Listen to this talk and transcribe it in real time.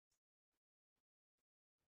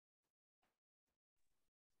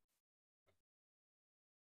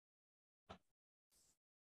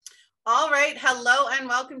All right. Hello and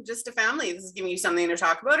welcome to Just a Family. This is giving you something to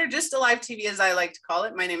talk about, or Just a Live TV, as I like to call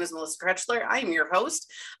it. My name is Melissa Kretschler. I am your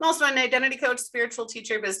host. I'm also an identity coach, spiritual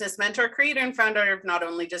teacher, business mentor, creator, and founder of not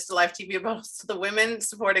only Just a Live TV, but also the Women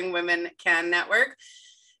Supporting Women Can Network.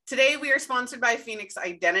 Today, we are sponsored by Phoenix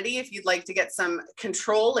Identity. If you'd like to get some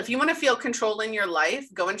control, if you want to feel control in your life,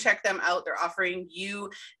 go and check them out. They're offering you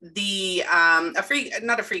not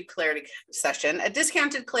a free clarity session, a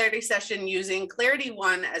discounted clarity session using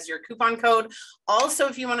Clarity1 as your coupon code. Also,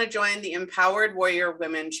 if you want to join the Empowered Warrior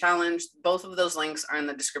Women Challenge, both of those links are in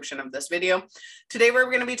the description of this video. Today, we're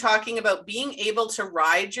going to be talking about being able to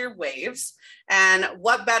ride your waves. And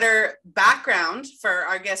what better background for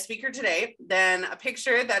our guest speaker today than a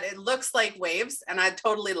picture that it looks like waves, and I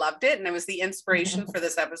totally loved it, and it was the inspiration for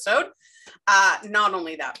this episode. Not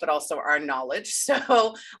only that, but also our knowledge.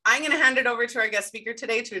 So I'm going to hand it over to our guest speaker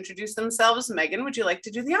today to introduce themselves. Megan, would you like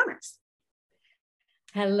to do the honors?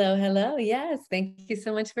 Hello. Yes, thank you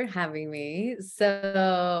so much for having me.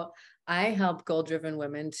 So I help goal-driven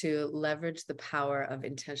women to leverage the power of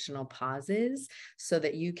intentional pauses so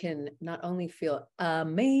that you can not only feel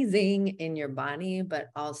amazing in your body, but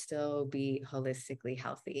also be holistically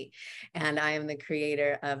healthy. And I am the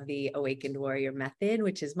creator of the Awakened Warrior Method,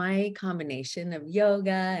 which is my combination of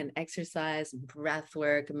yoga and exercise, breath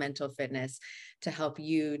work, mental fitness to help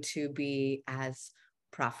you to be as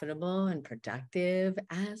profitable and productive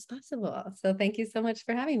as possible. So thank you so much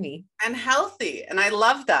for having me. And healthy. And I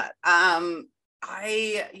love that.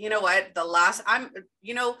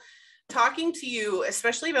 Talking to you,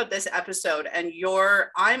 especially about this episode and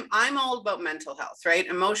I'm all about mental health, right?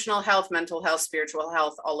 Emotional health, mental health, spiritual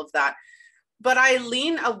health, all of that. But I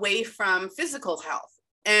lean away from physical health.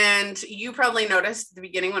 And you probably noticed at the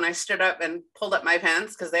beginning when I stood up and pulled up my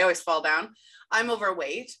pants, because they always fall down, I'm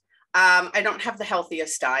overweight. I don't have the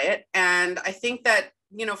healthiest diet. And I think that,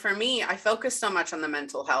 for me, I focus so much on the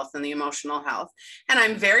mental health and the emotional health. And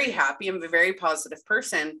I'm very happy. I'm a very positive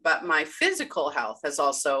person, but my physical health has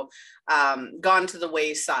also gone to the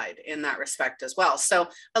wayside in that respect as well. So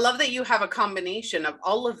I love that you have a combination of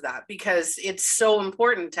all of that, because it's so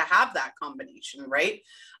important to have that combination, right?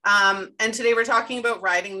 And today we're talking about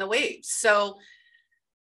riding the waves. So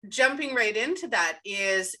jumping right into that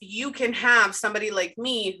is, you can have somebody like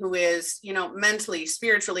me who is, mentally,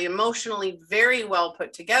 spiritually, emotionally very well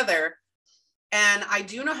put together. And I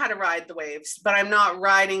do know how to ride the waves, but I'm not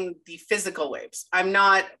riding the physical waves. I'm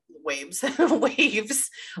not waves, waves,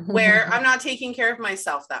 where I'm not taking care of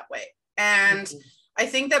myself that way. And I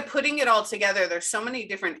think that putting it all together, there's so many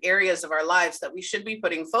different areas of our lives that we should be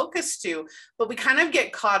putting focus to, but we kind of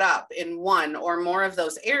get caught up in one or more of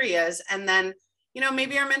those areas. And then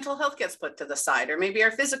maybe our mental health gets put to the side, or maybe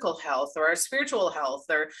our physical health or our spiritual health,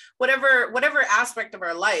 or whatever aspect of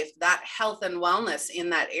our life, that health and wellness in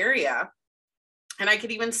that area. And I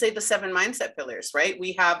could even say the 7 mindset pillars, right?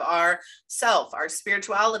 We have our self, our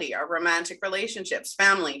spirituality, our romantic relationships,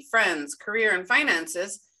 family, friends, career, and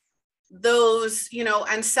finances. Those,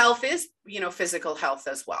 and self is, physical health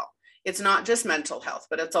as well. It's not just mental health,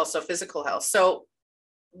 but it's also physical health. So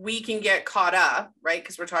we can get caught up, right?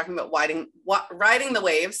 Because we're talking about riding the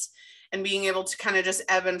waves and being able to kind of just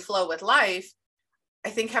ebb and flow with life.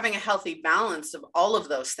 I think having a healthy balance of all of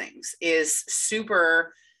those things is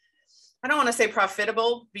super, I don't want to say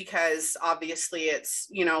profitable, because obviously it's,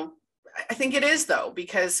 I think it is though,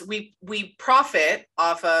 because we profit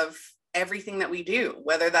off of everything that we do,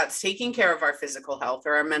 whether that's taking care of our physical health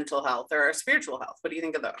or our mental health or our spiritual health. What do you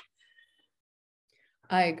think of that?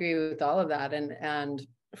 I agree with all of that. And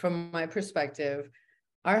from my perspective,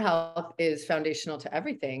 our health is foundational to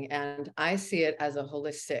everything. And I see it as a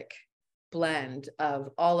holistic blend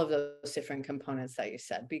of all of those different components that you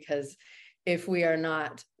said, because if we are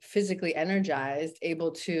not physically energized,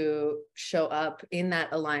 able to show up in that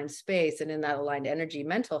aligned space and in that aligned energy,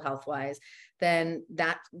 mental health wise, then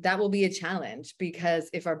that will be a challenge. Because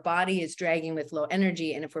if our body is dragging with low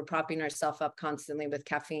energy, and if we're propping ourselves up constantly with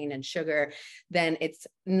caffeine and sugar, then it's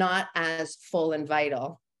not as full and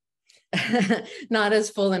vital. Not as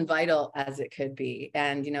full and vital as it could be.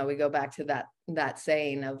 And, we go back to that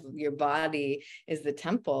saying of your body is the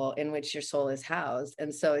temple in which your soul is housed.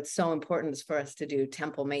 And so it's so important for us to do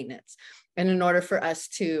temple maintenance. And in order for us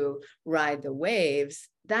to ride the waves,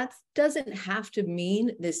 that doesn't have to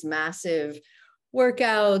mean this massive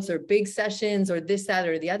workouts or big sessions or this, that,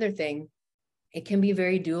 or the other thing. It can be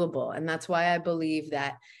very doable. And that's why I believe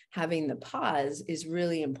that having the pause is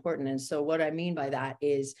really important. And so what I mean by that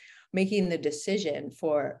is making the decision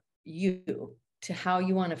for you to how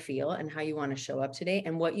you want to feel and how you want to show up today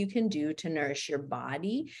and what you can do to nourish your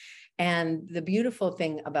body. And the beautiful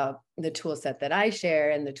thing about the tool set that I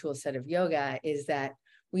share and the tool set of yoga is that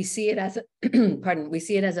we see it as we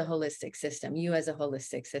see it as a holistic system, you as a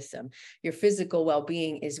holistic system. Your physical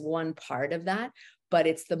well-being is one part of that, but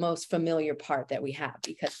it's the most familiar part that we have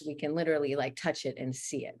because we can literally like touch it and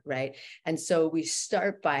see it, right? And so we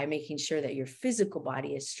start by making sure that your physical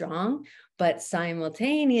body is strong, but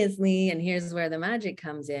simultaneously, and here's where the magic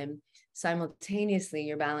comes in, simultaneously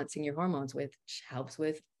you're balancing your hormones, which helps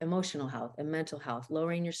with emotional health and mental health,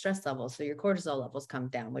 lowering your stress levels so your cortisol levels come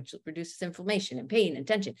down, which reduces inflammation and pain and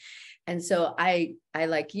tension. And so I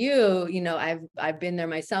like you know, I've been there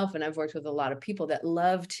myself, and I've worked with a lot of people that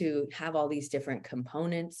love to have all these different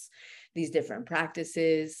components, these different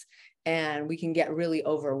practices. And we can get really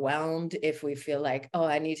overwhelmed if we feel like, oh,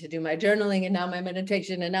 I need to do my journaling and now my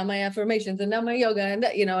meditation and now my affirmations and now my yoga and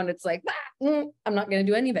that, you know, and it's like, I'm not going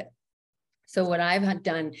to do any of it. So what I've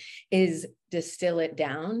done is distill it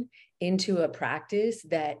down into a practice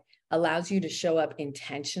that allows you to show up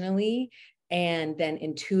intentionally and then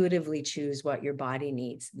intuitively choose what your body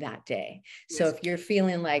needs that day. So if you're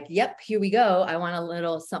feeling like, yep, here we go, I want a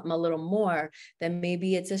little something a little more, then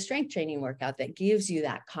maybe it's a strength training workout that gives you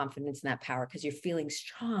that confidence and that power because you're feeling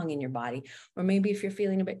strong in your body. Or maybe if you're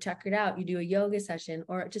feeling a bit tuckered out, you do a yoga session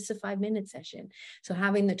or just a 5-minute session. So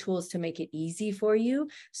having the tools to make it easy for you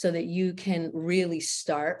so that you can really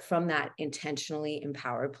start from that intentionally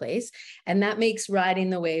empowered place. And that makes riding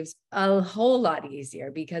the waves a whole lot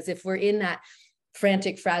easier, because if we're in that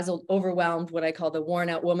frantic, frazzled, overwhelmed, what I call the worn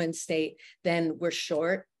out woman state, then we're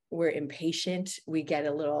short, we're impatient, we get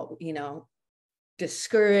a little, you know,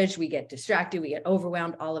 discouraged, we get distracted, we get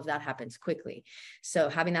overwhelmed. All of that happens quickly. So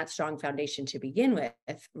having that strong foundation to begin with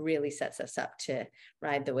really sets us up to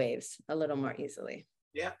ride the waves a little more easily.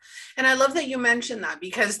 Yeah. And I love that you mentioned that,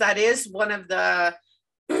 because that is one of the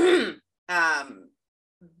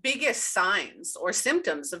biggest signs or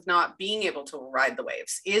symptoms of not being able to ride the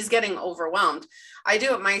waves is getting overwhelmed. I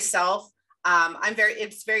do it myself.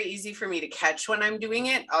 It's very easy for me to catch when I'm doing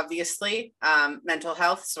it, obviously, mental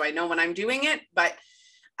health. So I know when I'm doing it, but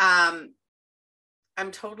I'm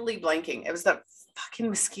totally blanking. It was that fucking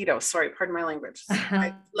mosquito. Sorry, pardon my language.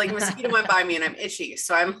 Like a mosquito went by me and I'm itchy.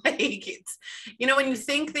 So I'm like, it's, you know, when you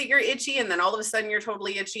think that you're itchy and then all of a sudden you're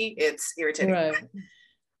totally itchy, it's irritating. Right.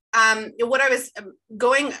 What I was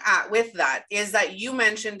going at with that is that you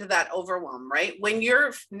mentioned that overwhelm, right? When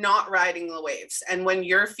you're not riding the waves and when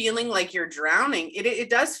you're feeling like you're drowning, it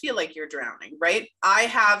does feel like you're drowning, right? I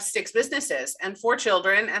have 6 businesses and 4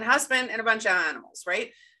 children and husband and a bunch of animals,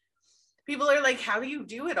 right? People are like, how do you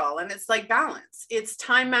do it all? And it's like balance. It's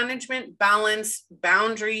time management, balance,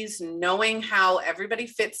 boundaries, knowing how everybody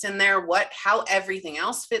fits in there, how everything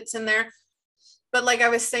else fits in there. But like I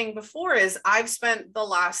was saying before, is I've spent the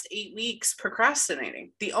last 8 weeks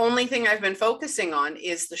procrastinating. The only thing I've been focusing on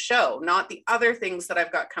is the show, not the other things that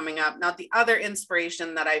I've got coming up, not the other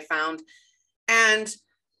inspiration that I found. And,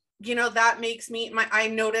 you know, that makes me, I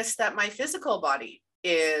noticed that my physical body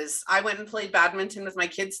I went and played badminton with my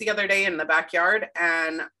kids the other day in the backyard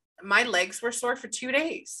and my legs were sore for 2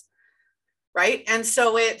 days. Right. And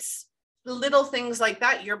so it's little things like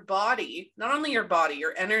that. Your body, not only your body,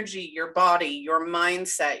 your energy, your body, your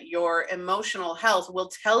mindset, your emotional health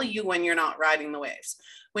will tell you when you're not riding the waves,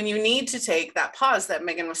 when you need to take that pause that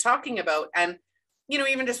Megan was talking about. And, you know,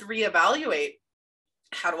 even just reevaluate,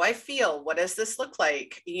 how do I feel? What does this look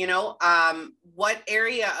like? You know, what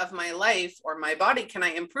area of my life or my body can I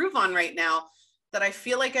improve on right now that I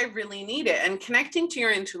feel like I really need it? And connecting to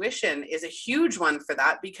your intuition is a huge one for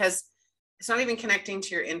that, because it's not even connecting to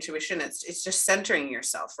your intuition. It's just centering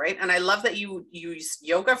yourself, right? And I love that you use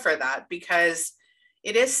yoga for that, because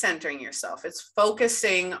it is centering yourself. It's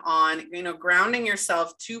focusing on, you know, grounding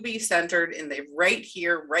yourself to be centered in the right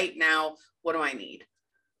here, right now. What do I need?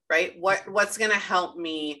 Right? What's going to help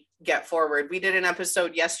me get forward? We did an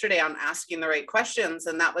episode yesterday on asking the right questions.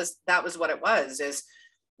 And that was what it was, is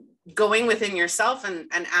going within yourself and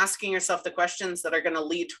asking yourself the questions that are going to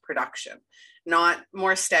lead to production, not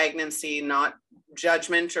more stagnancy, not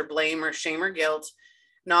judgment or blame or shame or guilt,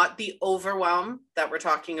 not the overwhelm that we're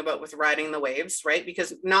talking about with riding the waves, right?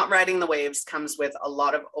 Because not riding the waves comes with a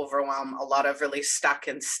lot of overwhelm, a lot of really stuck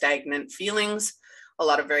and stagnant feelings, a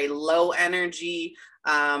lot of very low energy,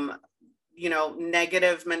 you know,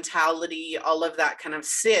 negative mentality, all of that kind of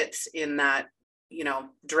sits in that, you know,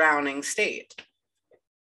 drowning state.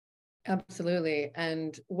 Absolutely.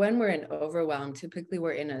 And when we're in overwhelm, typically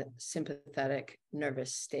we're in a sympathetic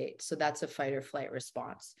nervous state. So that's a fight or flight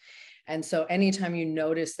response. And so anytime you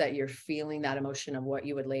notice that you're feeling that emotion of what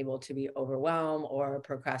you would label to be overwhelm or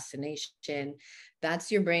procrastination,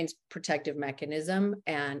 that's your brain's protective mechanism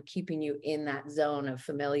and keeping you in that zone of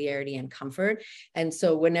familiarity and comfort. And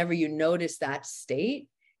so whenever you notice that state,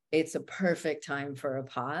 it's a perfect time for a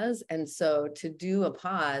pause. And so to do a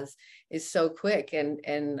pause is so quick.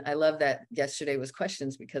 And I love that yesterday was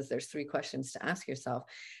questions, because there's 3 questions to ask yourself.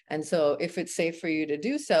 And so if it's safe for you to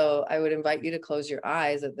do so, I would invite you to close your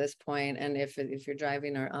eyes at this point. And if you're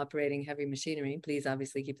driving or operating heavy machinery, please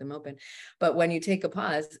obviously keep them open. But when you take a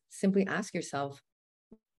pause, simply ask yourself,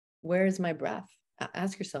 where is my breath?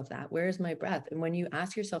 Ask yourself that, where is my breath? And when you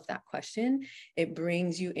ask yourself that question, it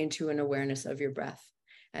brings you into an awareness of your breath.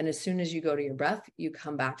 And as soon as you go to your breath, you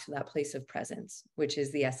come back to that place of presence, which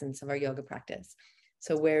is the essence of our yoga practice.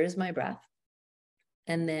 So where is my breath?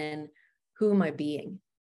 And then who am I being?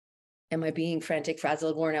 Am I being frantic,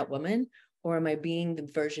 frazzled, worn out woman? Or am I being the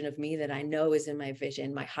version of me that I know is in my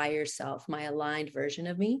vision, my higher self, my aligned version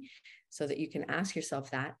of me? So that you can ask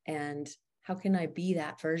yourself that. And how can I be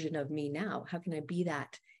that version of me now? How can I be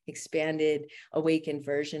that expanded, awakened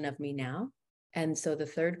version of me now? And so the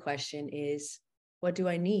third question is, what do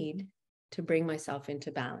I need to bring myself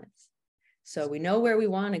into balance? So we know where we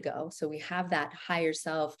want to go. So we have that higher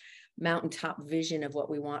self, mountaintop vision of what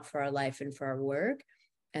we want for our life and for our work.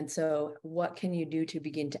 And so what can you do to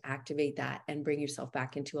begin to activate that and bring yourself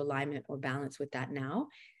back into alignment or balance with that now?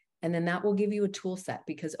 And then that will give you a tool set,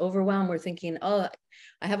 because overwhelmed, we're thinking, oh,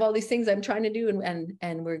 I have all these things I'm trying to do.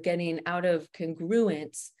 And we're getting out of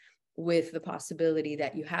congruence with the possibility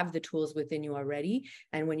that you have the tools within you already.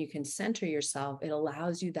 And when you can center yourself, it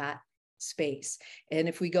allows you that space. And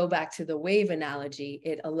if we go back to the wave analogy,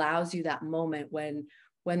 it allows you that moment when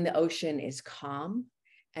the ocean is calm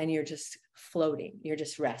and you're just floating, you're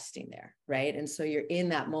just resting there, right? And so you're in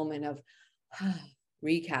that moment of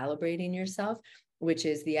recalibrating yourself, which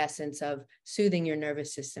is the essence of soothing your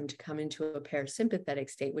nervous system to come into a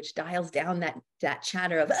parasympathetic state, which dials down that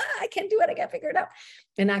chatter of, I can't do it, I can't figure it out,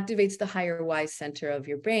 and activates the higher wise center of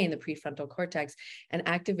your brain, the prefrontal cortex, and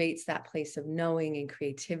activates that place of knowing and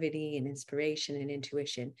creativity and inspiration and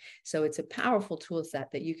intuition. So it's a powerful tool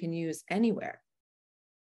set that you can use anywhere.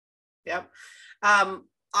 Yep.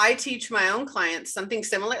 I teach my own clients something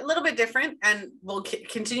similar, a little bit different, and we'll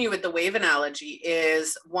continue with the wave analogy,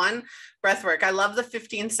 is 1, breath work. I love the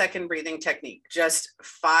 15-second breathing technique. Just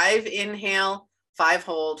 5 inhale, 5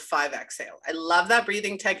 hold, 5 exhale. I love that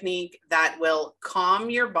breathing technique that will calm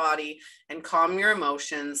your body and calm your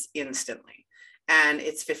emotions instantly. And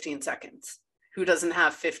it's 15 seconds. Who doesn't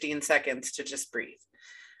have 15 seconds to just breathe?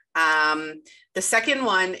 The second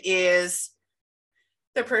one is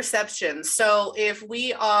the perception. So if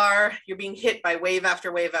you're being hit by wave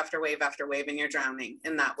after wave after wave after wave, and you're drowning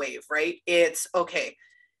in that wave, right? It's okay.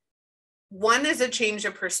 One is a change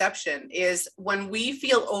of perception. Is when we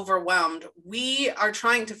feel overwhelmed, we are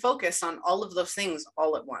trying to focus on all of those things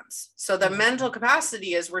all at once. So the mental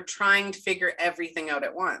capacity is we're trying to figure everything out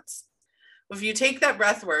at once. If you take that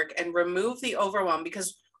breath work and remove the overwhelm,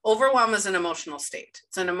 because overwhelm is an emotional state.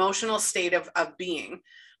 It's an emotional state of being.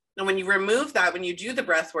 And when you remove that, when you do the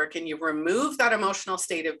breath work and you remove that emotional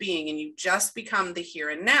state of being and you just become the here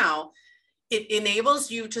and now, it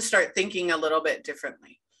enables you to start thinking a little bit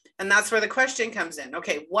differently. And that's where the question comes in.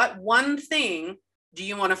 Okay, what one thing do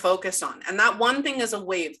you want to focus on? And that one thing is a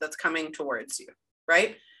wave that's coming towards you,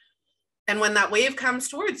 right? And when that wave comes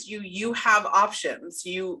towards you, you have options.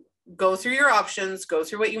 You go through your options, go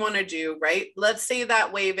through what you want to do, right? Let's say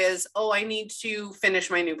that wave is, oh, I need to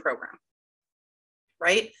finish my new program.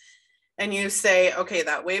 Right? And you say, okay,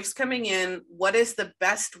 that wave's coming in. What is the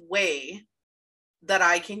best way that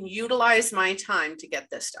I can utilize my time to get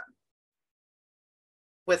this done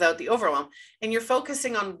without the overwhelm? And you're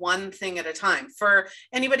focusing on one thing at a time. For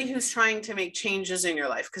anybody who's trying to make changes in your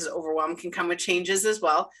life, because overwhelm can come with changes as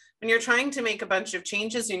well. When you're trying to make a bunch of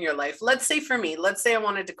changes in your life, let's say for me, let's say I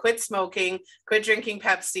wanted to quit smoking, quit drinking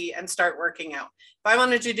Pepsi, and start working out. If I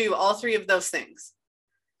wanted to do all 3 of those things,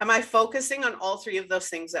 am I focusing on all 3 of those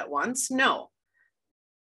things at once? No.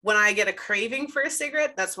 When I get a craving for a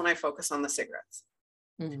cigarette, that's when I focus on the cigarettes.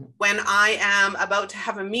 Mm-hmm. When I am about to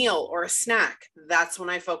have a meal or a snack, that's when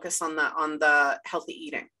I focus on the healthy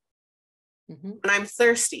eating. Mm-hmm. When I'm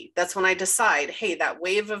thirsty, that's when I decide, hey, that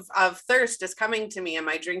wave of thirst is coming to me. Am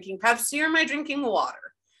I drinking Pepsi or am I drinking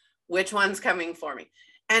water? Which one's coming for me?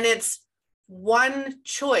 And it's one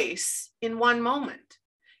choice in one moment.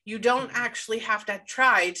 You don't actually have to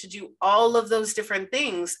try to do all of those different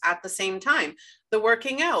things at the same time. The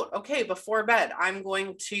working out, okay, before bed, I'm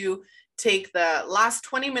going to take the last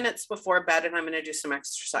 20 minutes before bed and I'm going to do some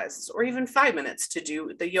exercises, or even 5 minutes to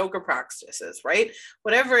do the yoga practices, right?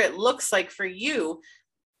 Whatever it looks like for you,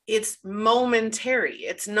 it's momentary.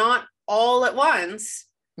 It's not all at once.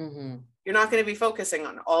 Mm-hmm. You're not going to be focusing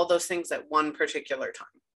on all those things at one particular time.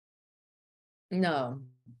 No.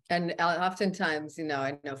 And oftentimes,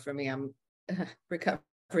 I know for me, I'm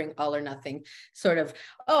recovering all or nothing sort of,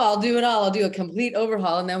 I'll do it all. I'll do a complete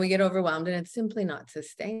overhaul. And then we get overwhelmed, and it's simply not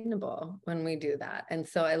sustainable when we do that. And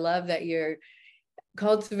so I love that you're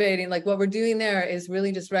cultivating, like what we're doing there is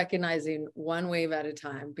really just recognizing one wave at a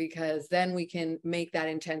time, because then we can make that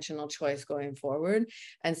intentional choice going forward.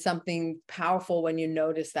 And something powerful when you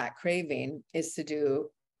notice that craving is to do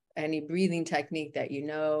any breathing technique that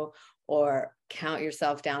or count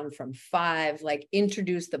yourself down from 5, like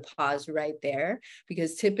introduce the pause right there,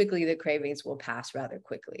 because typically the cravings will pass rather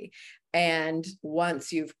quickly. And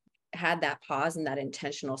once you've had that pause and that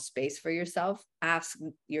intentional space for yourself, ask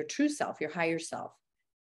your true self, your higher self,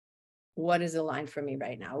 what is aligned for me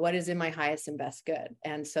right now? What is in my highest and best good?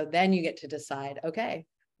 And so then you get to decide, okay,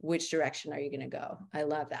 which direction are you going to go? I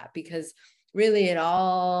love that, because really it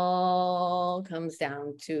all comes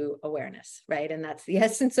down to awareness, right? And that's the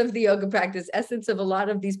essence of the yoga practice, essence of a lot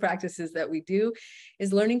of these practices that we do,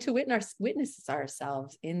 is learning to witness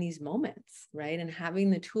ourselves in these moments, right? And having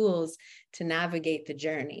the tools to navigate the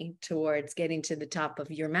journey towards getting to the top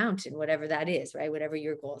of your mountain, whatever that is, right? Whatever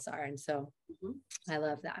your goals are. And so I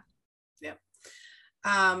love that. Yeah.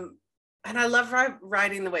 And I love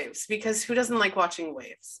riding the waves, because who doesn't like watching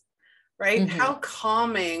waves? Right? Mm-hmm. How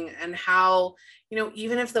calming, and how,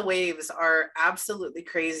 even if the waves are absolutely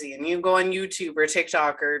crazy and you go on YouTube or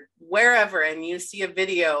TikTok or wherever and you see a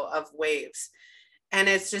video of waves, and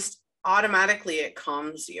it's just automatically, it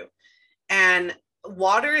calms you. And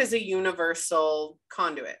water is a universal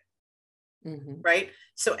conduit, right?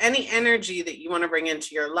 So any energy that you want to bring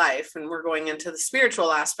into your life, and we're going into the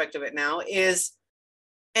spiritual aspect of it now, is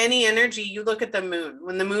any energy. You look at the moon.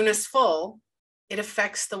 When the moon is full, it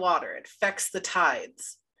affects the water, it affects the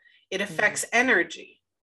tides, it affects energy,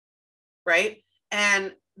 right?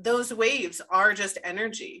 And those waves are just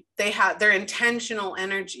energy. They're intentional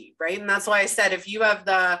energy, right? And that's why I said, if you have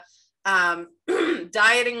the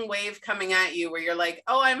dieting wave coming at you where you're like,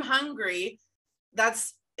 oh, I'm hungry,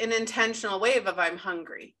 that's an intentional wave of I'm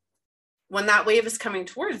hungry. When that wave is coming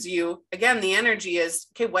towards you, again, the energy is,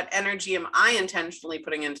 okay, what energy am I intentionally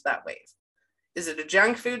putting into that wave? Is it a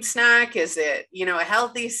junk food snack? Is it, a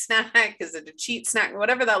healthy snack? Is it a cheat snack?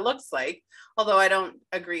 Whatever that looks like. Although I don't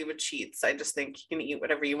agree with cheats. I just think you can eat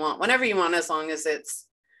whatever you want, whenever you want, as long as it's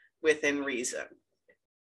within reason.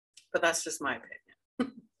 But that's just my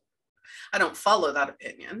opinion. I don't follow that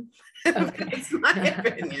opinion. Okay. It's my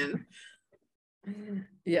opinion.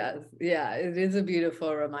 Yes. Yeah. It is a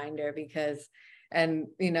beautiful reminder, because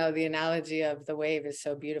the analogy of the wave is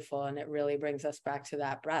so beautiful, and it really brings us back to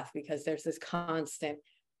that breath, because there's this constant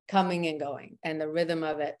coming and going, and the rhythm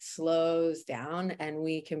of it slows down, and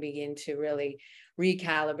we can begin to really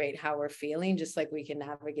recalibrate how we're feeling, just like we can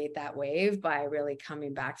navigate that wave by really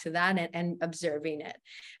coming back to that and observing it.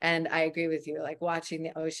 And I agree with you, like watching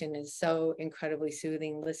the ocean is so incredibly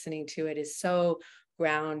soothing. Listening to it is so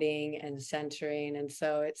grounding and centering. And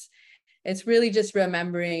so it's really just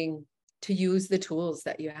remembering to use the tools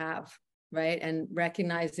that you have, right? And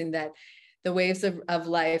recognizing that the waves of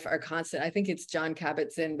life are constant. I think it's Jon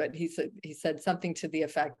Kabat-Zinn, but he said something to the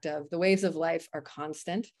effect of, the waves of life are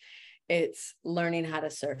constant. It's learning how to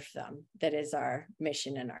surf them that is our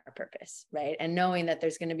mission and our purpose, right? And knowing that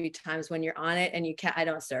there's going to be times when you're on it and I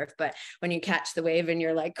don't surf, but when you catch the wave and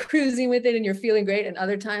you're like cruising with it and you're feeling great, and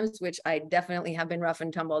other times, which I definitely have been rough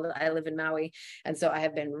and tumbled. I live in Maui, and so I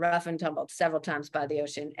have been rough and tumbled several times by the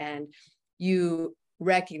ocean, and you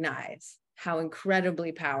recognize how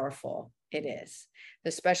incredibly powerful it is,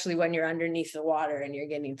 especially when you're underneath the water and you're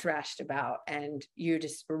getting thrashed about, and you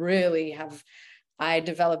just really I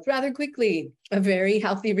developed rather quickly a very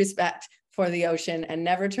healthy respect for the ocean and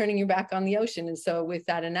never turning your back on the ocean. And so with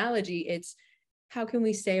that analogy, it's how can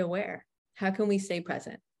we stay aware? How can we stay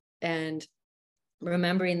present? And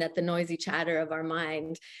remembering that the noisy chatter of our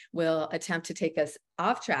mind will attempt to take us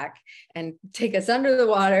off track and take us under the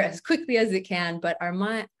water as quickly as it can. But our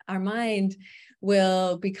mind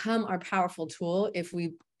will become our powerful tool if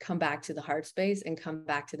we come back to the heart space and come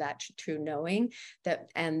back to that true knowing that,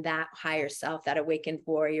 and that higher self, that awakened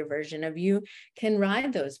warrior version of you can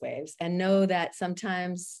ride those waves and know that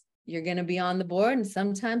sometimes you're going to be on the board and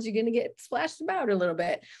sometimes you're going to get splashed about a little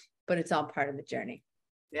bit, but it's all part of the journey.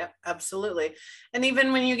 Yeah, absolutely. And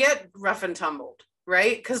even when you get rough and tumbled,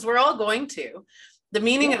 right? Because we're all going to. The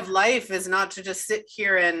meaning of life is not to just sit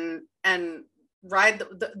here and ride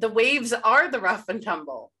the waves are the rough and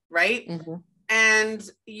tumble, right? Mm-hmm. And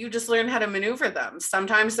you just learn how to maneuver them.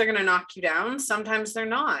 Sometimes they're going to knock you down, sometimes they're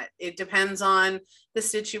not. It depends on the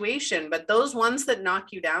situation. But those ones that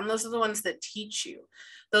knock you down, those are the ones that teach you.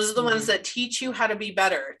 Those are the ones that teach you how to be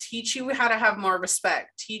better, teach you how to have more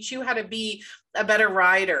respect, teach you how to be a better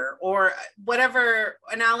rider, or whatever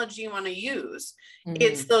analogy you want to use.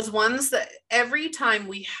 It's those ones that every time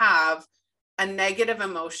we have a negative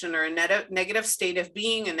emotion or a negative state of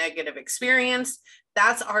being, a negative experience,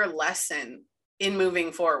 that's our lesson in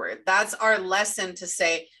moving forward. That's our lesson to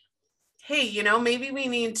say, hey, you know, maybe we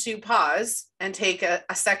need to pause and take a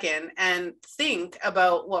second and think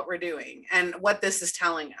about what we're doing and what this is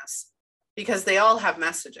telling us, because they all have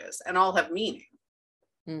messages and all have meaning.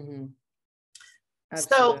 Mm-hmm.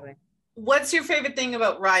 So what's your favorite thing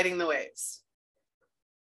about riding the waves?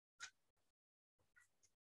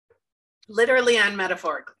 Literally and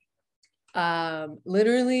metaphorically.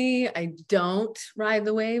 Literally, I don't ride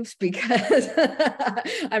the waves because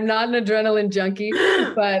I'm not an adrenaline junkie,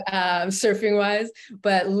 but surfing wise,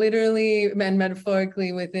 but literally and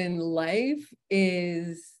metaphorically within life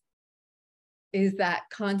is that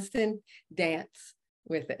constant dance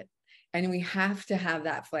with it. And we have to have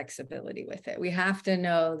that flexibility with it. We have to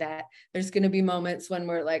know that there's going to be moments when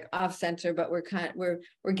we're like off center, but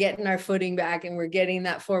we're getting our footing back and we're getting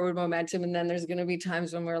that forward momentum. And then there's going to be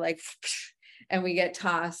times when we're like, and we get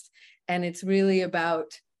tossed. And it's really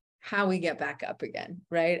about how we get back up again,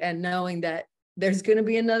 right? And knowing that there's going to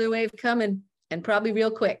be another wave coming, and probably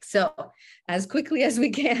real quick. So as quickly as we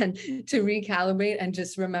can to recalibrate and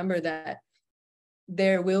just remember that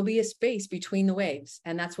there will be a space between the waves.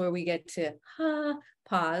 And that's where we get to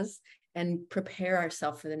pause and prepare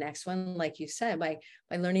ourselves for the next one. Like you said, by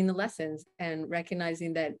learning the lessons and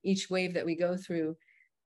recognizing that each wave that we go through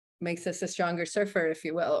makes us a stronger surfer, if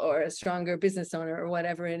you will, or a stronger business owner, or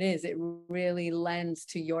whatever it is. It really lends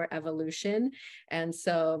to your evolution. And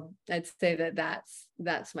so I'd say that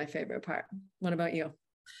that's my favorite part. What about you?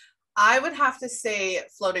 I would have to say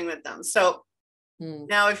floating with them. So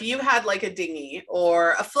now, if you had like a dinghy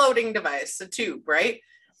or a floating device, a tube, right?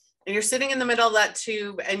 And you're sitting in the middle of that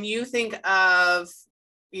tube and you think of,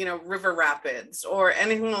 you know, river rapids or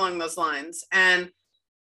anything along those lines, and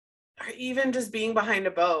or even just being behind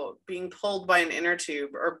a boat, being pulled by an inner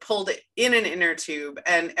tube or pulled in an inner tube.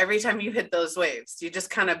 And every time you hit those waves, you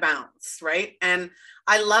just kind of bounce, right? And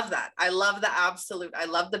I love that. I love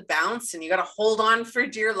the bounce, and you got to hold on for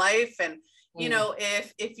dear life. And you know,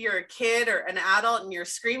 if you're a kid or an adult and you're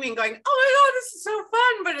screaming going, oh my God, this is so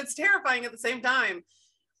fun, but it's terrifying at the same time.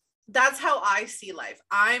 That's how I see life.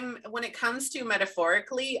 When it comes to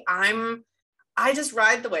metaphorically, I just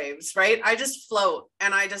ride the waves, right? I just float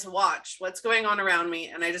and I just watch what's going on around me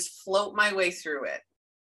and I just float my way through it.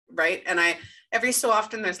 Right. And every so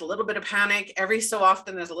often there's a little bit of panic. Every so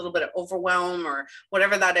often there's a little bit of overwhelm or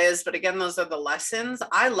whatever that is. But again, those are the lessons.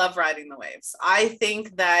 I love riding the waves. I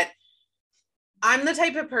think that I'm the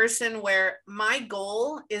type of person where my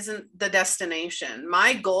goal isn't the destination.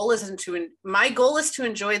 My goal is to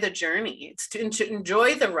enjoy the journey. It's to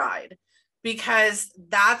enjoy the ride, because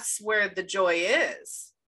that's where the joy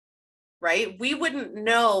is, right? We wouldn't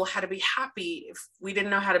know how to be happy if we didn't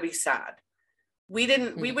know how to be sad. We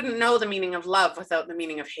wouldn't know the meaning of love without the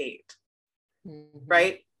meaning of hate,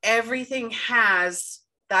 right? Everything has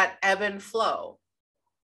that ebb and flow,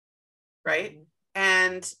 right?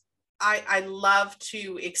 And I love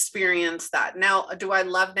to experience that. Now, do I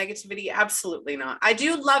love negativity? Absolutely not. I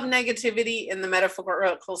do love negativity in the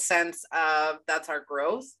metaphorical sense of that's our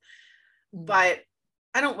growth, but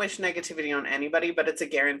I don't wish negativity on anybody, but it's a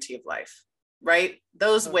guarantee of life, right?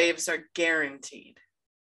 Those waves are guaranteed.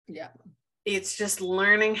 Yeah. It's just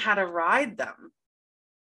learning how to ride them.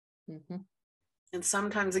 And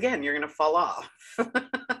sometimes, again, you're going to fall off.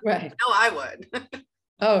 Right. No, I would.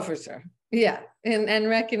 Oh, for sure. Yeah. And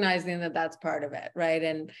recognizing that that's part of it. Right.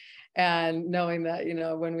 And knowing that, you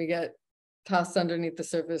know, when we get tossed underneath the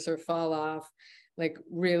surface or fall off, like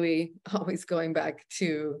really always going back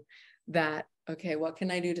to that, okay, what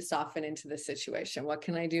can I do to soften into the situation? What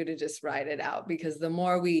can I do to just ride it out? Because the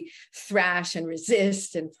more we thrash and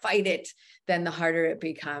resist and fight it, then the harder it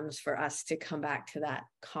becomes for us to come back to that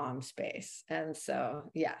calm space. And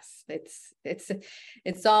so, yes,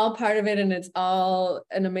 it's all part of it, and it's all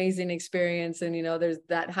an amazing experience. And, you know, there's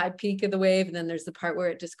that high peak of the wave, and then there's the part where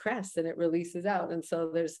it just crests and it releases out. And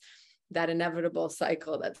so there's that inevitable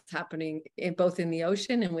cycle that's happening both in the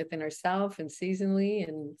ocean and within ourselves and seasonally.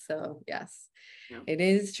 And so, yes, it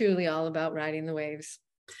is truly all about riding the waves.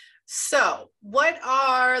 So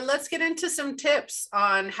let's get into some tips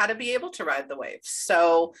on how to be able to ride the waves.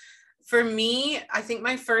 So for me, I think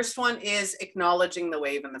my first one is acknowledging the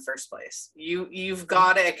wave in the first place. You've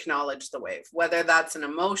got to acknowledge the wave, whether that's an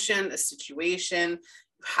emotion, a situation.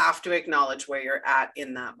 You have to acknowledge where you're at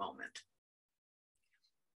in that moment.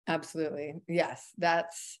 Absolutely. Yes.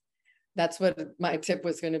 That's what my tip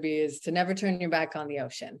was going to be, is to never turn your back on the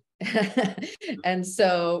ocean. And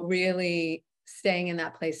so really staying in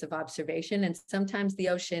that place of observation. And sometimes the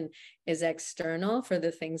ocean is external for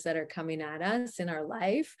the things that are coming at us in our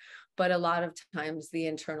life. But a lot of times the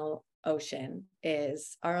internal ocean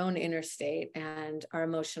is our own inner state and our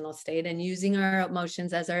emotional state, and using our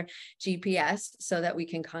emotions as our GPS so that we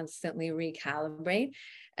can constantly recalibrate.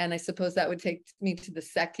 And I suppose that would take me to the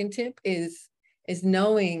second tip is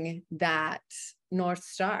knowing that North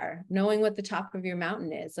Star, knowing what the top of your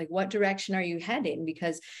mountain is, like what direction are you heading?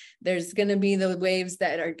 Because there's going to be the waves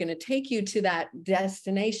that are going to take you to that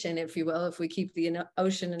destination, if you will, if we keep the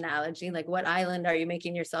ocean analogy, like what island are you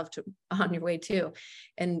making yourself on your way to?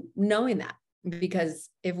 And knowing that, because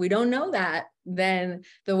if we don't know that, then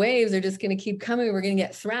the waves are just going to keep coming. We're going to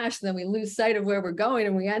get thrashed. And then we lose sight of where we're going.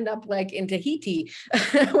 And we end up like in Tahiti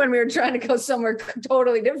when we were trying to go somewhere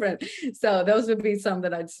totally different. So those would be some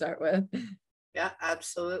that I'd start with. Yeah,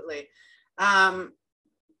 absolutely. I'd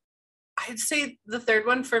say the third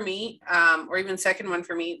one for me, or even second one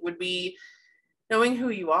for me, would be knowing who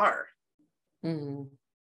you are. Mm-hmm.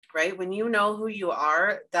 Right? When you know who you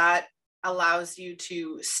are, that allows you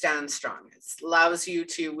to stand strong. It allows you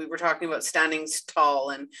to, we were talking about standing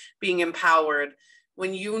tall and being empowered.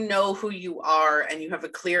 When you know who you are and you have a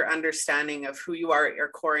clear understanding of who you are at your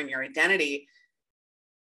core and your identity,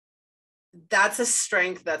 that's a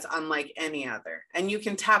strength that's unlike any other. And you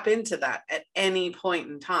can tap into that at any point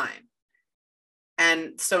in time.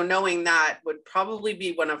 And so knowing that would probably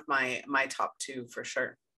be one of my top two for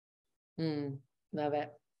sure. Love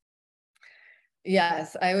it.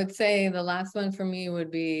 Yes, I would say the last one for me would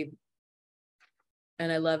be,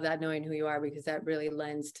 and I love that, knowing who you are, because that really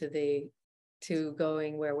lends to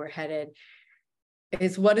going where we're headed,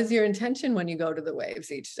 is what is your intention when you go to the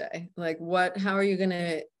waves each day? Like how are you going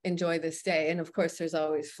to enjoy this day? And of course, there's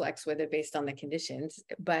always flex with it based on the conditions,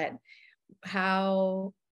 but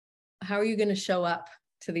how are you going to show up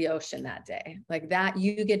to the ocean that day? Like that,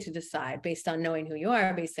 you get to decide based on knowing who you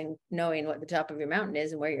are, based on knowing what the top of your mountain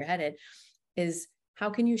is and where you're headed, is how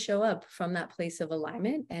can you show up from that place of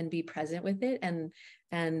alignment and be present with it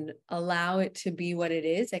and allow it to be what it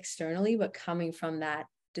is externally, but coming from that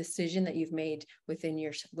decision that you've made within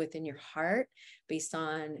your heart based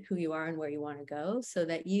on who you are and where you want to go, so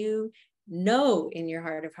that you know in your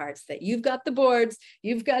heart of hearts that you've got the boards,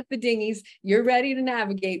 you've got the dinghies, you're ready to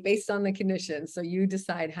navigate based on the conditions. So you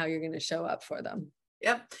decide how you're going to show up for them.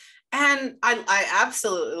 Yep. And I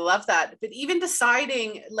absolutely love that. But even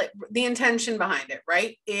deciding like the intention behind it,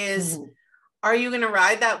 right? Is Are you going to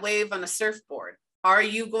ride that wave on a surfboard? Are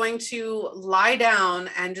you going to lie down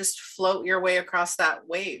and just float your way across that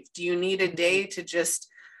wave? Do you need a day to just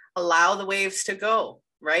allow the waves to go,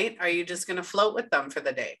 right? Are you just going to float with them for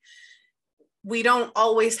the day? We don't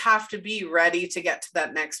always have to be ready to get to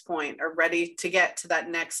that next point or ready to get to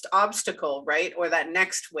that next obstacle, right? Or that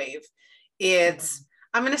next wave. It's,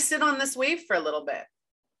 I'm going to sit on this wave for a little bit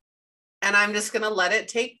and I'm just going to let it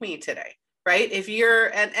take me today. Right? If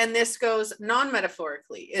you're, and this goes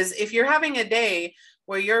non-metaphorically, is if you're having a day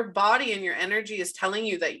where your body and your energy is telling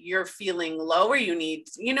you that you're feeling low, or you need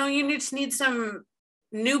some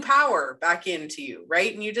new power back into you,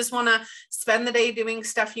 right? And you just want to spend the day doing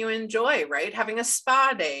stuff you enjoy, right? Having a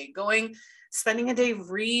spa day, spending a day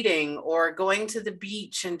reading, or going to the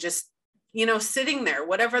beach and just, sitting there,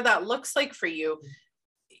 whatever that looks like for you,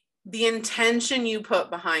 the intention you put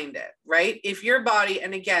behind it, right? If your body,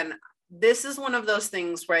 and again, this is one of those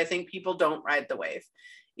things where I think people don't ride the wave,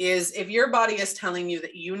 is if your body is telling you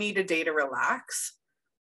that you need a day to relax,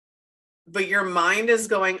 but your mind is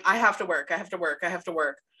going, I have to work.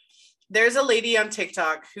 There's a lady on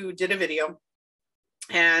TikTok who did a video,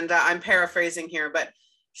 and I'm paraphrasing here, but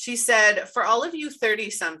she said, for all of you 30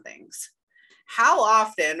 somethings, how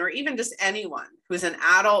often, or even just anyone who's an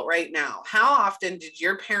adult right now, how often did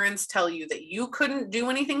your parents tell you that you couldn't do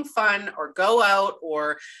anything fun or go out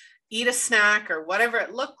or eat a snack or whatever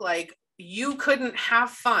it looked like? You couldn't have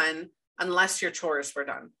fun unless your chores were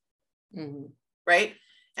done. Right?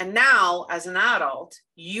 And now as an adult,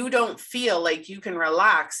 you don't feel like you can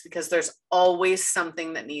relax because there's always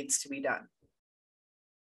something that needs to be done.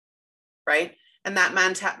 right? And that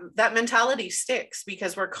mentality sticks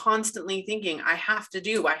because we're constantly thinking, I have to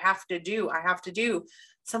do, I have to do, I have to do.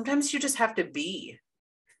 Sometimes you just have to be.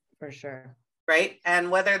 For sure. Right. And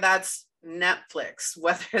whether that's Netflix,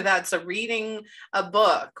 whether that's reading a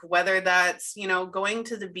book, whether that's, going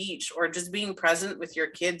to the beach or just being present with your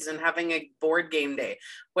kids and having a board game day,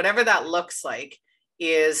 whatever that looks like,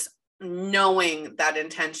 is knowing that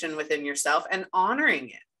intention within yourself and honoring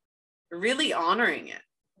it, really honoring it.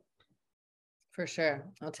 For sure.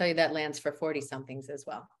 I'll tell you that lands for 40 somethings as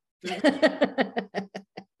well. I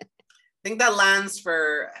think that lands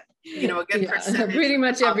for, a good percentage. Pretty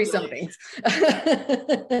much every something.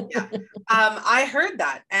 Yeah. I heard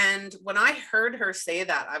that. And when I heard her say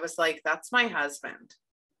that, I was like, that's my husband.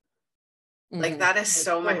 Like, that is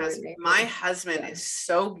so my husband. My husband is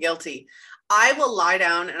so guilty. I will lie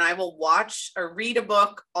down and I will watch or read a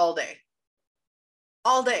book all day,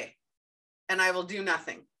 and I will do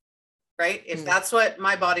nothing. Right? If that's what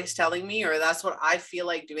my body's telling me, or that's what I feel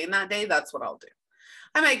like doing that day, that's what I'll do.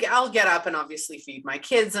 I'll get up and obviously feed my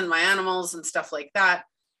kids and my animals and stuff like that,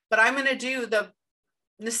 but I'm going to do the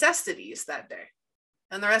necessities that day.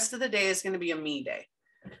 And the rest of the day is going to be a me day.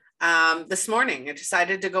 This morning, I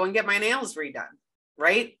decided to go and get my nails redone.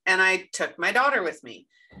 Right. And I took my daughter with me.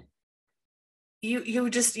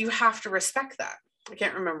 You have to respect that. I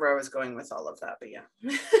can't remember where I was going with all of that, but yeah.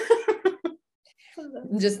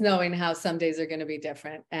 Just knowing how some days are going to be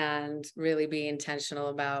different and really be intentional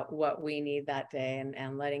about what we need that day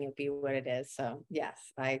and letting it be what it is. So yes,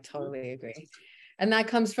 I totally agree. And that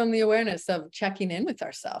comes from the awareness of checking in with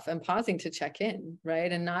ourselves and pausing to check in,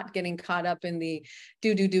 right? And not getting caught up in the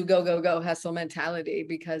do, go, hustle mentality,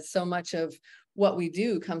 because so much of what we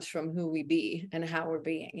do comes from who we be and how we're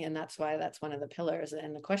being. And that's why that's one of the pillars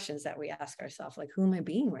and the questions that we ask ourselves, like, who am I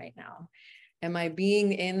being right now? Am I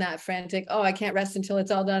being in that frantic, oh, I can't rest until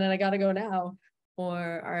it's all done and I got to go now? Or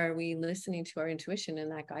are we listening to our intuition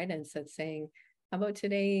and that guidance that's saying, how about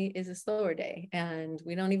today is a slower day and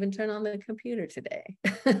we don't even turn on the computer today?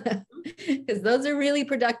 Because those are really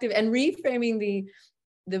productive, and reframing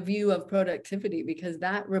the view of productivity, because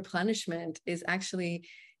that replenishment is actually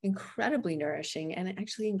incredibly nourishing and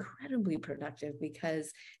actually incredibly productive,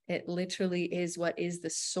 because it literally is what is the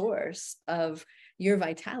source of your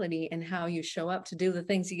vitality and how you show up to do the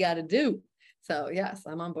things you got to do. So yes,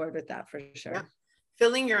 I'm on board with that for sure. Yeah.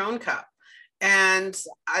 Filling your own cup. And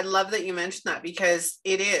I love that you mentioned that, because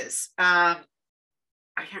it is, I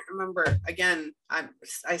can't remember again.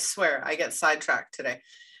 I swear I get sidetracked today.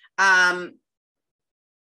 The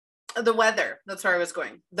weather, that's where I was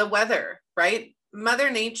going. The weather, right?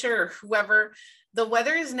 Mother Nature or whoever, the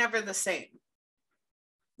weather is never the same,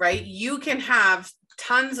 right? You can have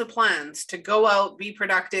tons of plans to go out, be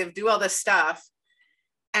productive, do all this stuff,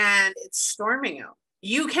 and it's storming out.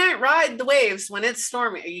 You can't ride the waves when it's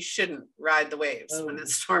storming. You shouldn't ride the waves when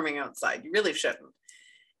it's storming outside. You really shouldn't.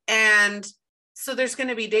 And so there's going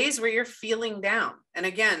to be days where you're feeling down. And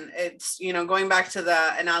again, it's, going back to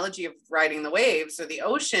the analogy of riding the waves or the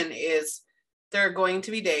ocean, is there are going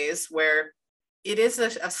to be days where it is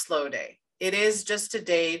a slow day. It is just a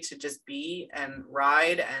day to just be and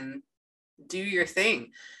ride and do your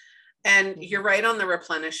thing. And you're right on the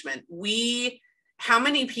replenishment. How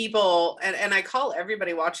many people, and I call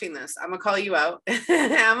everybody watching this, I'm gonna call you out.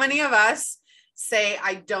 How many of us say,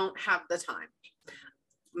 I don't have the time?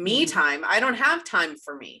 Me time, I don't have time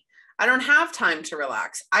for me. I don't have time to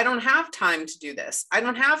relax. I don't have time to do this. I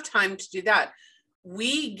don't have time to do that.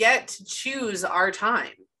 We get to choose our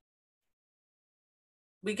time.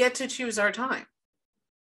 We get to choose our time.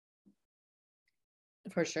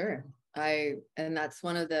 For sure. And that's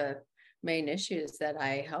one of the main issues that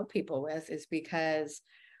I help people with, is because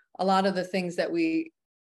a lot of the things that we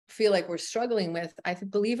feel like we're struggling with, I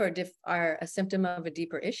believe are a symptom of a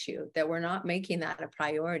deeper issue, that we're not making that a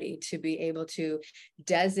priority to be able to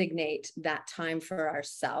designate that time for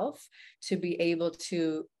ourselves, to be able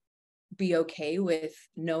to be okay with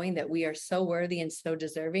knowing that we are so worthy and so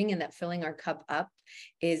deserving, and that filling our cup up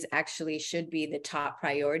should be the top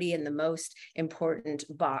priority and the most important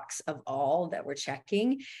box of all that we're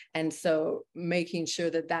checking. And so making sure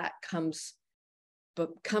that comes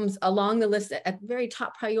along the list at very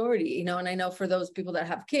top priority, and I know for those people that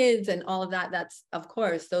have kids and all of that, that's, of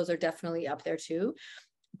course, those are definitely up there too.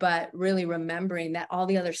 But really remembering that all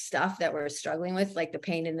the other stuff that we're struggling with, like the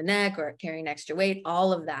pain in the neck or carrying extra weight,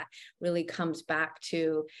 all of that really comes back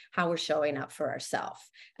to how we're showing up for ourselves.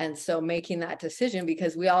 And so making that decision,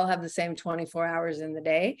 because we all have the same 24 hours in the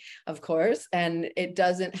day, of course, and it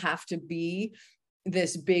doesn't have to be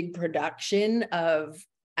this big production of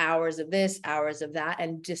hours of this, hours of that,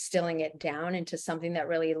 and distilling it down into something that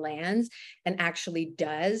really lands and actually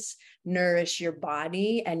does nourish your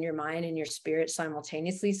body and your mind and your spirit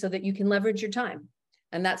simultaneously, so that you can leverage your time.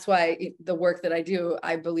 And that's why the work that I do,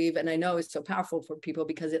 I believe, and I know is so powerful for people,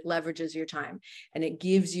 because it leverages your time and it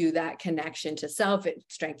gives you that connection to self. It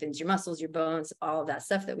strengthens your muscles, your bones, all of that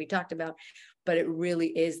stuff that we talked about. But it really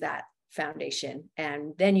is that foundation.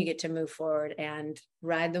 And then you get to move forward and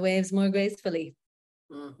ride the waves more gracefully.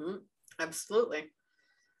 Mm-hmm. Absolutely.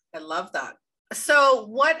 I love that. So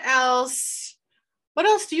what else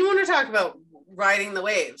do you want to talk about riding the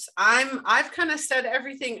waves? I've kind of said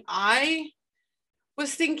everything I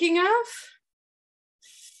was thinking of.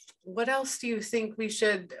 What else do you think we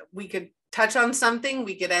could touch on? Something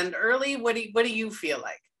we could end early? What do you feel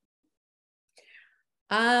like?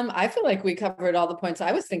 I feel like we covered all the points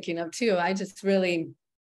I was thinking of too. I just knowing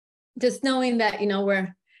that,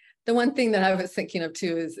 the one thing that I was thinking of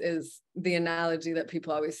too is the analogy that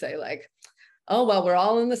people always say, like, oh, well, we're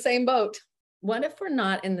all in the same boat. What if we're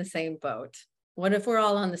not in the same boat? What if we're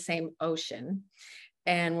all on the same ocean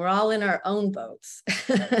and we're all in our own boats?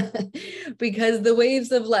 Because the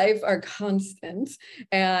waves of life are constant,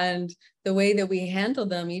 and the way that we handle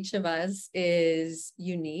them, each of us, is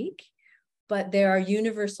unique. But there are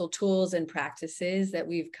universal tools and practices that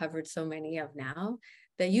we've covered so many of now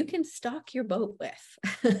that you can stock your boat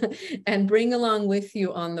with and bring along with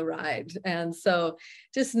you on the ride. And so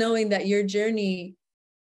just knowing that your journey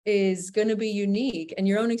is going to be unique and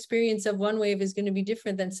your own experience of one wave is going to be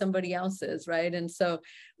different than somebody else's, right? And so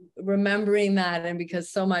remembering that, and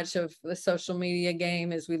because so much of the social media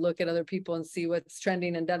game is we look at other people and see what's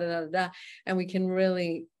trending and and we can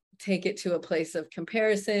really take it to a place of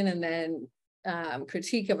comparison and then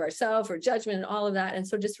critique of ourselves or judgment and all of that. And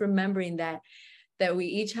so just remembering that we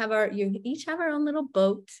each have our own little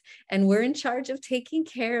boat, and we're in charge of taking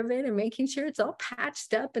care of it and making sure it's all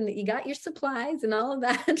patched up and that you got your supplies and all of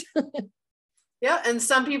that. Yeah. And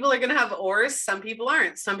some people are going to have oars. Some people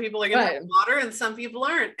aren't. Some people are going to have water and some people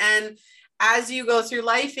aren't. And as you go through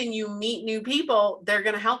life and you meet new people, they're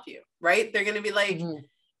going to help you, right? They're going to be like,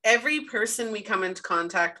 every person we come into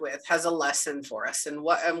contact with has a lesson for us in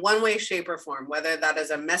one way, shape, or form, whether that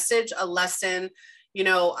is a message, a lesson,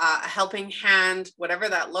 a helping hand, whatever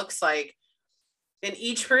that looks like. And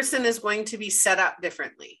each person is going to be set up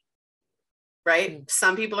differently, right?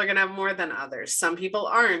 Some people are going to have more than others. Some people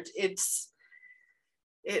aren't.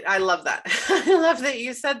 I love that. I love that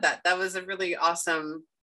you said that. That was a really awesome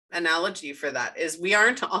analogy for that. Is we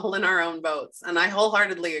aren't all in our own boats. And I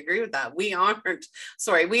wholeheartedly agree with that. We aren't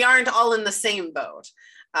all in the same boat.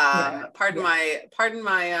 Pardon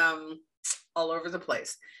my all over the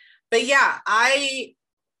place. But yeah, I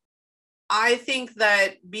think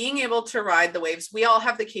that being able to ride the waves, we all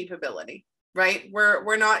have the capability, right?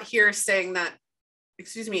 We're not here saying that,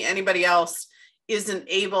 anybody else isn't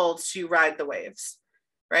able to ride the waves,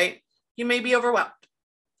 right? You may be overwhelmed.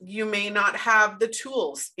 You may not have the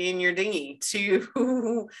tools in your dinghy to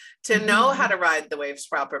know how to ride the waves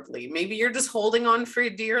properly. Maybe you're just holding on for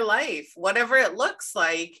dear life. Whatever it looks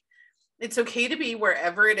like, it's okay to be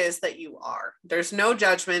wherever it is that you are. There's no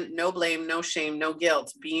judgment, no blame, no shame, no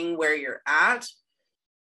guilt being where you're at.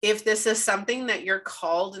 If this is something that you're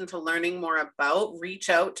called into learning more about,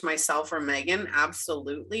 reach out to myself or Megan.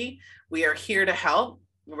 Absolutely. We are here to help.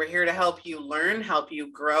 We're here to help you learn, help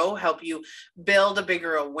you grow, help you build a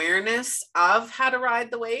bigger awareness of how to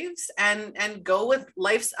ride the waves and go with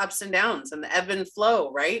life's ups and downs and the ebb and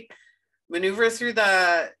flow, right? Maneuver through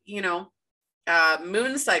the,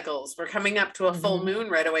 moon cycles. We're coming up to a full moon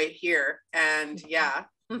right away here. And yeah,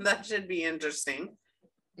 that should be interesting.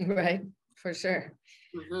 Right. For sure.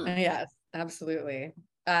 Yes, absolutely.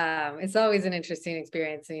 It's always an interesting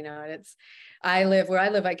experience, and where I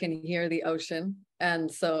live, I can hear the ocean.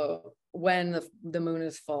 And so when the moon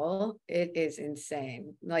is full, it is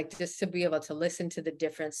insane. Like, just to be able to listen to the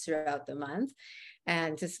difference throughout the month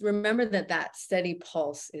and just remember that steady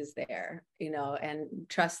pulse is there, and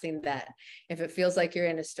trusting that if it feels like you're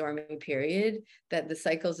in a stormy period, that the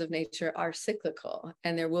cycles of nature are cyclical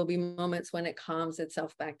and there will be moments when it calms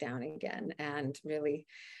itself back down again, and really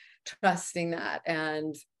trusting that.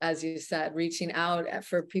 And as you said, reaching out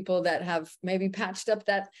for people that have maybe patched up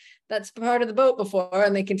that's part of the boat before,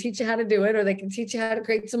 and they can teach you how to do it, or they can teach you how to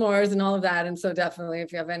create some oars and all of that. And so definitely,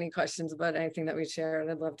 if you have any questions about anything that we shared,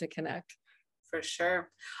 I'd love to connect. For sure.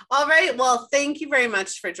 All right. Well, thank you very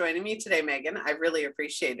much for joining me today, Megan. I really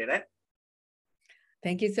appreciated it.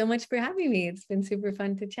 Thank you so much for having me. It's been super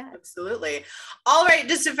fun to chat. Absolutely. All right,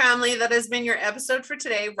 Distant Family, that has been your episode for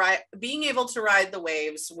today, right? Being able to ride the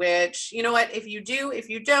waves, which, you know what, if you do, if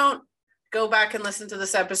you don't, go back and listen to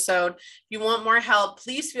this episode. If you want more help,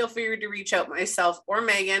 please feel free to reach out myself or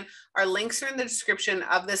Megan. Our links are in the description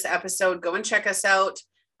of this episode. Go and check us out.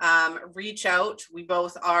 Reach out. We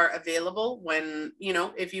both are available when,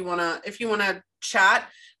 if you want to chat,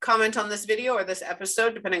 comment on this video or this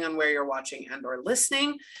episode, depending on where you're watching and or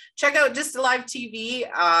listening. Check out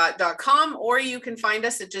justalivetv.com, or you can find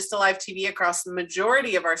us at Just Alive TV across the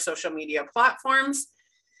majority of our social media platforms.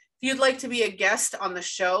 If you'd like to be a guest on the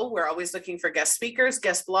show, we're always looking for guest speakers,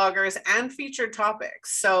 guest bloggers, and featured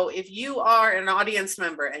topics. So if you are an audience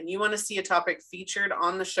member and you want to see a topic featured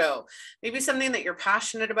on the show, maybe something that you're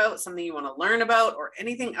passionate about, something you want to learn about, or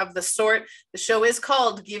anything of the sort, the show is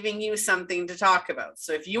called Giving You Something to Talk About.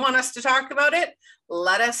 So if you want us to talk about it,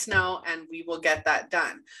 let us know and we will get that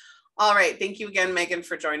done. All right. Thank you again, Megan,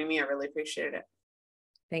 for joining me. I really appreciate it.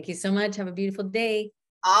 Thank you so much. Have a beautiful day.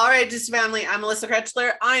 All right, Just Family, I'm Melissa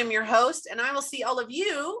Kretschler. I am your host, and I will see all of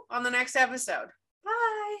you on the next episode.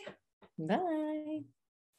 Bye. Bye.